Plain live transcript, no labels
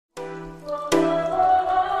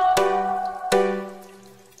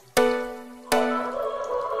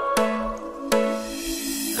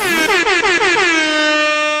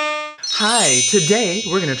Hi, today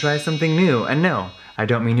we're gonna try something new. And no, I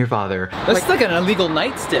don't mean your father. This is like an illegal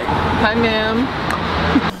nightstick. Hi, ma'am.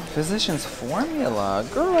 Physician's Formula.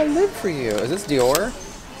 Girl, I live for you. Is this Dior?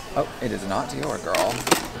 Oh, it is not Dior, girl.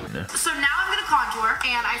 So now I'm gonna contour,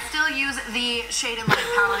 and I still use the Shade and Light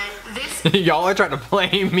palette. This Y'all are trying to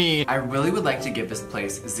play me. I really would like to give this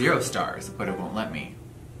place 0 stars, but it won't let me.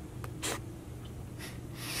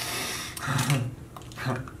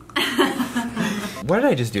 Why did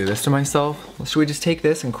I just do this to myself? Should we just take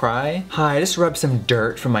this and cry? Hi, I just rubbed some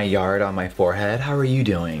dirt from my yard on my forehead. How are you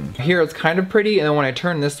doing? Here it's kind of pretty, and then when I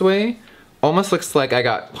turn this way, almost looks like I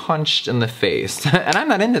got punched in the face. And I'm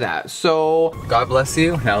not into that, so God bless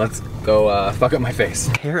you. Now let's go fuck up my face.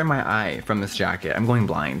 Hair in my eye from this jacket. I'm going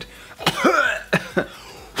blind.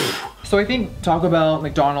 So I think Taco Bell,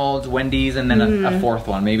 McDonald's, Wendy's, and then a fourth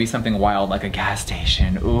one. Maybe something wild like a gas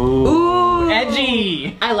station. Ooh,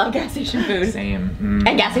 edgy. I love gas station food. Same.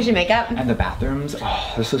 And gas station makeup. And the bathrooms,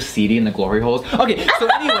 oh, they're so seedy in the glory holes. Okay, so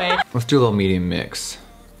anyway, let's do a little medium mix.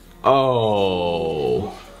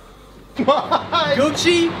 Oh.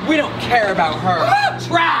 Gucci, we don't care about her.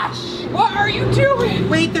 Trash! What are you doing?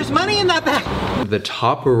 Wait, there's money in that bag. The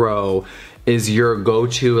top row is your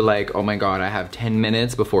go-to, like, oh my god, I have 10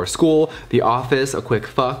 minutes before school, the office, a quick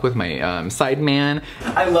fuck with my side man.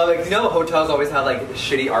 I love it, 'cause you know hotels always have like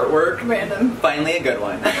shitty artwork? Random. Finally a good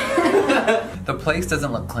one. The place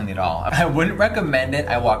doesn't look clean at all. I wouldn't recommend it.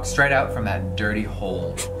 I walked straight out from that dirty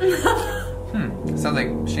hole. Sounds like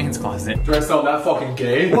Shane's closet. Do I sound that fucking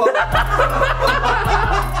gay?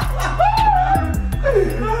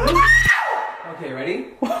 Okay, ready?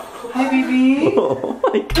 Hi, baby. Oh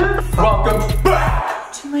my god. Welcome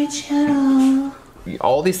back to my channel.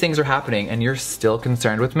 All these things are happening and you're still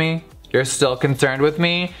concerned with me? You're still concerned with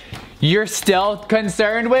me? You're still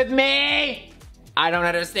concerned with me? I don't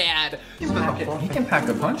understand. He can pack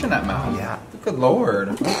a punch in that mouth. Yeah. Good lord.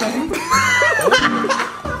 Okay.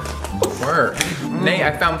 Work. Nate,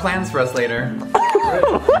 I found plans for us later.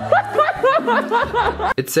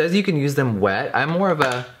 It says you can use them wet. I'm more of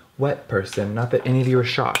a wet person, not that any of you are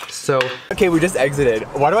shocked, so. Okay, we just exited.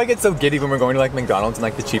 Why do I get so giddy when we're going to like McDonald's and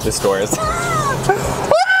like the cheapest stores?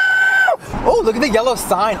 Oh, look at the yellow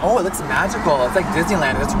sign. Oh, it looks magical. It's like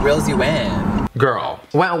Disneyland, it just reels you in. Girl,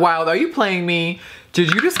 went wild, are you playing me?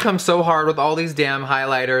 Did you just come so hard with all these damn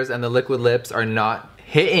highlighters and the liquid lips are not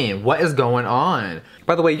hitting? What is going on?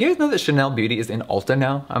 By the way, you guys know that Chanel Beauty is in Ulta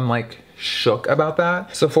now? I'm like shook about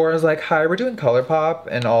that. Sephora's like, hi, we're doing ColourPop,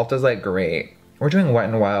 and Ulta's like, great. We're doing Wet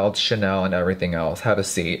n Wild, Chanel, and everything else. Have a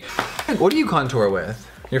seat. What do you contour with?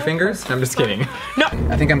 Your fingers? I'm just kidding. No!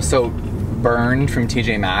 I think I'm so burned from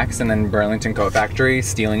TJ Maxx and then Burlington Coat Factory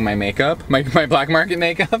stealing my makeup, my black market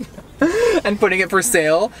makeup, and putting it for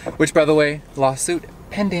sale, which by the way, lawsuit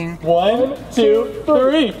pending. 1, 2,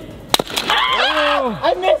 3. Oh,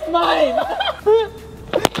 I missed mine!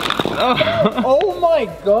 Oh my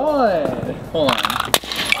god. Hold on.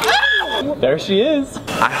 There she is.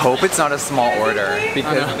 I hope it's not a small order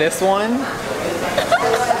because this one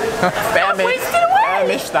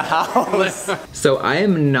famished the house. So I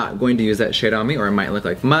am not going to use that shade on me or it might look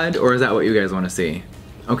like mud, or is that what you guys want to see?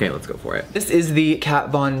 Okay, let's go for it. This is the Kat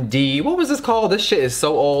Von D. What was this called? This shit is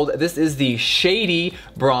so old. This is the Shady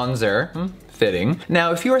Bronzer. Fitting.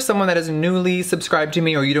 Now, if you are someone that is newly subscribed to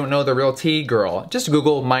me or you don't know the real tea, girl, just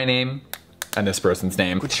Google my name and this person's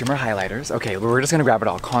name. Good shimmer highlighters. Okay, we're just gonna grab it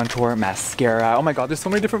all. Contour, mascara. Oh my god, there's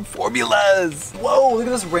so many different formulas. Whoa, look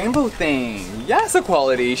at this rainbow thing. Yes,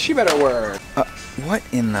 equality. She better work. What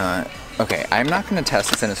in the... Okay, I'm not gonna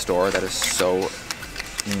test this in a store. That is so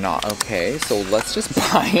not okay. So let's just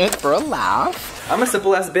buy it for a laugh. I'm a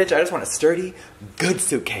simple ass bitch. I just want a sturdy, good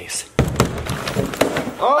suitcase.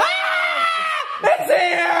 Oh! It's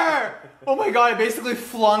here! Oh my god, I basically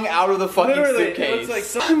flung out of the fucking suitcase. Like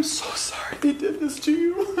so I'm so sorry they did this to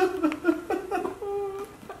you.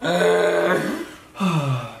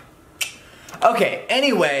 Okay,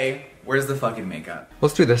 anyway, where's the fucking makeup?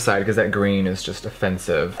 Let's do this side because that green is just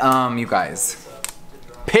offensive. You guys.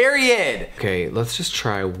 Period! Okay, let's just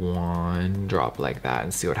try one drop like that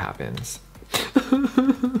and see what happens.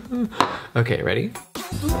 Okay, ready?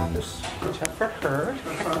 Just check for her.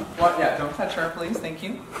 What? Yeah, don't touch her, please. Thank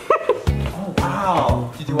you. Oh,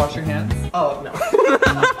 wow. Did you wash your hands? Oh, no.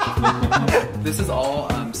 This is all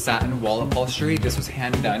satin wall upholstery. This was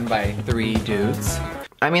hand done by 3 dudes.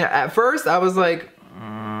 I mean, at first I was like,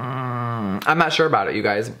 I'm not sure about it, you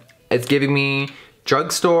guys. It's giving me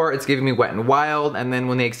drugstore, it's giving me Wet n Wild, and then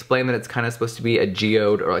when they explain that it's kind of supposed to be a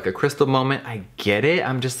geode or like a crystal moment, I get it.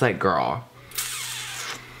 I'm just like, girl.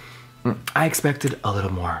 I expected a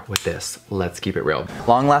little more with this. Let's keep it real.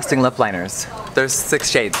 Long-lasting lip liners. There's 6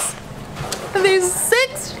 shades. There's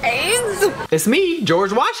 6 shades. It's me,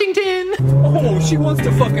 George Washington. Oh, she wants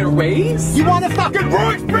to fucking raise? You want to fucking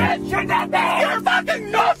raise, bitch? You're nothing. You're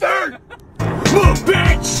fucking nothing. Move,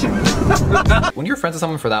 bitch. When you're friends with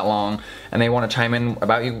someone for that long and they want to chime in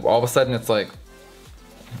about you, all of a sudden it's like,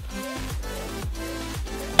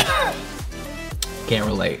 can't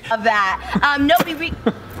relate. Of that. Nobody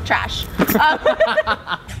trash.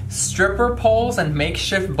 Stripper poles and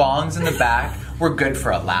makeshift bongs in the back were good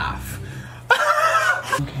for a laugh.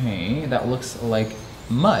 Okay, that looks like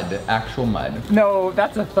mud, actual mud. No,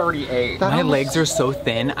 that's a 38. My legs are so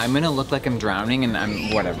thin, I'm gonna look like I'm drowning and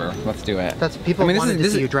I'm, whatever, let's do it. That's, people wanted to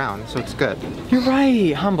see you drown, so it's good. You're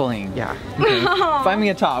right, humbling. Yeah. Okay, find me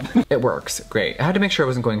a top. It works, great. I had to make sure I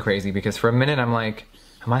wasn't going crazy because for a minute I'm like,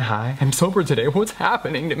 am I high? I'm sober today, what's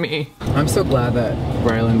happening to me? I'm so glad that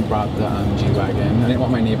Ryland brought the G-Wagon. I didn't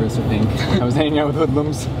want my neighbors to think I was hanging out with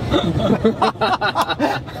hoodlums.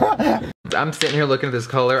 I'm sitting here looking at this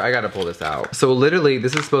color, I gotta pull this out. So literally,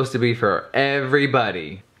 this is supposed to be for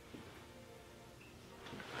everybody.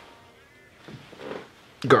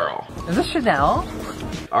 Girl. Is this Chanel?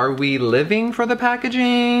 Are we living for the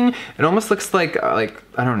packaging? It almost looks like I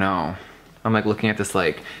don't know. I'm like looking at this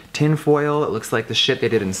like tin foil. It looks like the shit they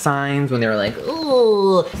did in Signs when they were like,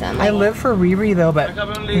 ooh. I live for Riri though, but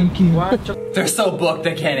thank you. They're so booked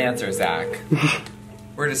they can't answer, Zach.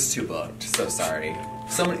 We're just too booked, so sorry.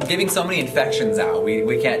 Giving so many infections out,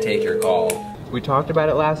 we can't take your call. We talked about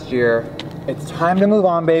it last year. It's time to move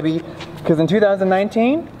on, baby. Because in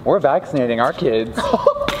 2019, we're vaccinating our kids.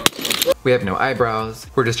 We have no eyebrows.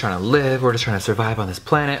 We're just trying to live. We're just trying to survive on this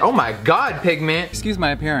planet. Oh my God, Pigment. Excuse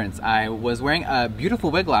my appearance. I was wearing a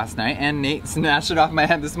beautiful wig last night and Nate snatched it off my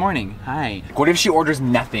head this morning. Hi. What if she orders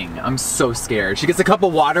nothing? I'm so scared. She gets a cup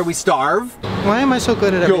of water, we starve. Why am I so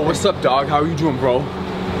good at everything? Yo, what's up, dog? How are you doing, bro?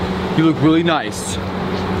 You look really nice.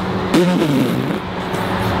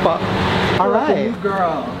 All right.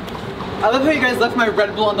 Girl. I love how you guys left my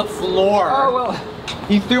Red Bull on the floor. Oh, well.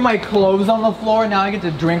 You threw my clothes on the floor, now I get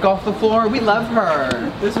to drink off the floor. We love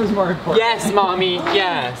her. This was more important. Yes, mommy,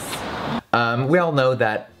 yes. We all know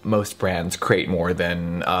that most brands create more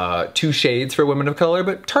than 2 shades for women of color,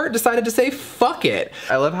 but Tarte decided to say, fuck it.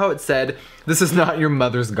 I love how it said, this is not your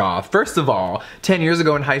mother's goth. First of all, 10 years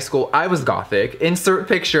ago in high school, I was gothic. Insert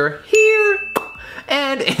picture here,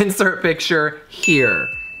 and insert picture here.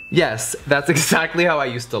 Yes, that's exactly how I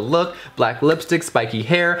used to look. Black lipstick, spiky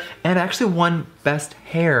hair, and actually won best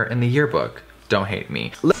hair in the yearbook. Don't hate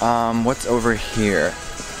me. What's over here?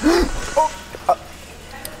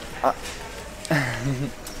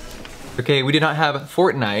 Okay, we did not have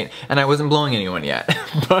Fortnite, and I wasn't blowing anyone yet.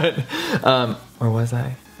 But, where was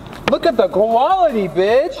I? Look at the quality,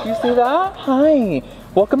 bitch! You see that? Hi.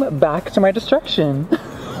 Welcome back to my destruction.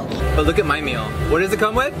 But look at my meal. What does it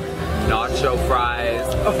come with? Nacho fries.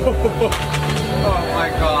 Oh my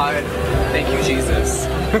God. Thank you, Jesus.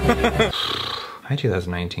 Hi,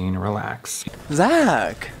 2019, relax.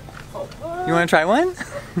 Zach, you wanna try one?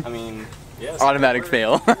 I mean, yes. Automatic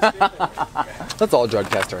fail. Let's all drug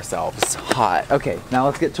test ourselves. Hot. Okay, now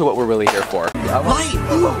let's get to what we're really here for.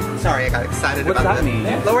 Sorry, I got excited What's about that mean?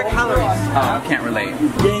 Lower calories. Oh, can't relate.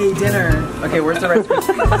 Yay, dinner. Okay, where's the rest?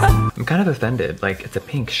 I'm kind of offended. Like, it's a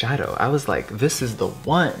pink shadow. I was like, this is the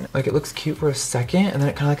one. Like, it looks cute for a second, and then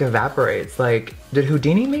it kind of like evaporates. Like, did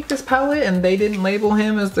Houdini make this palette and they didn't label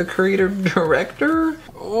him as the creator-director?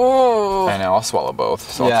 Oh. I know, I'll swallow both.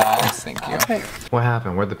 So yeah. Thank you. Okay. What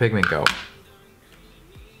happened? Where'd the pigment go?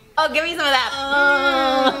 Oh, give me some of that.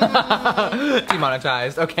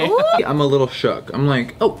 Demonetized, okay. Ooh. I'm a little shook. I'm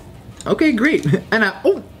like, oh, okay, great. And I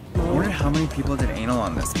wonder how many people did anal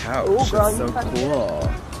on this couch. Ooh, girl, it's so cool.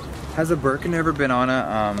 Has a Birkin ever been on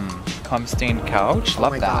a cum-stained couch?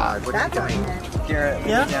 Love that. That's doing? Garrett,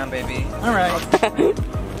 yeah? Lay down, baby. All right.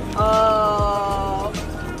 Oh.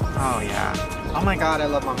 Oh, yeah. Oh my God, I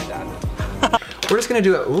love Mom and Dad. We're just gonna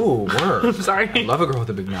do it. Ooh, word. I'm sorry. I love a girl with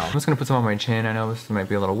a big mouth. I'm just gonna put some on my chin. I know this might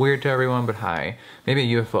be a little weird to everyone, but hi. Maybe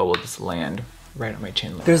a UFO will just land right on my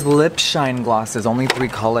chin. There's lip shine glosses, only 3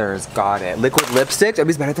 colors. Got it. Liquid lipstick. It'll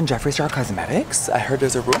be better than Jeffree Star Cosmetics. I heard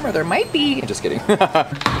there's a rumor there might be. Just kidding.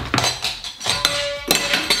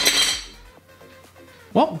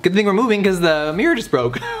 Well, good thing we're moving because the mirror just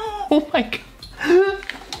broke. Oh my God.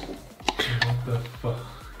 What the fuck?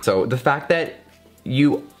 So the fact that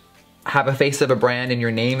you have a face of a brand and your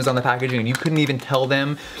name is on the packaging and you couldn't even tell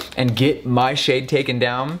them and get my shade taken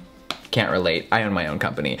down, can't relate. I own my own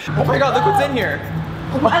company. Oh my God, look what's in here.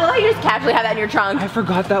 I love how you just casually have that in your trunk. I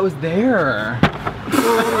forgot that was there.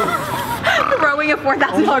 Throw following a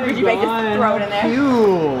 $4,000 Gucci bag, just throw it in there. Cute.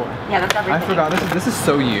 Yeah, that's everything. I forgot, this is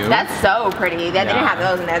so you. That's so pretty. They didn't have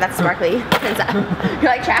those in there. That's sparkly.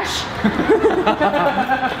 You're like trash.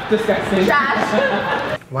 Disgusting.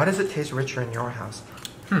 Trash. Why does it taste richer in your house?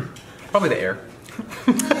 Probably the air.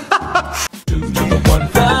 2 to the 1,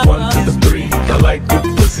 from the 1 to the 3. I like good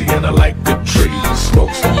pussy and I like good trees.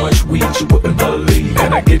 Smoke so much weed you wouldn't believe,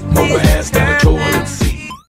 and I get more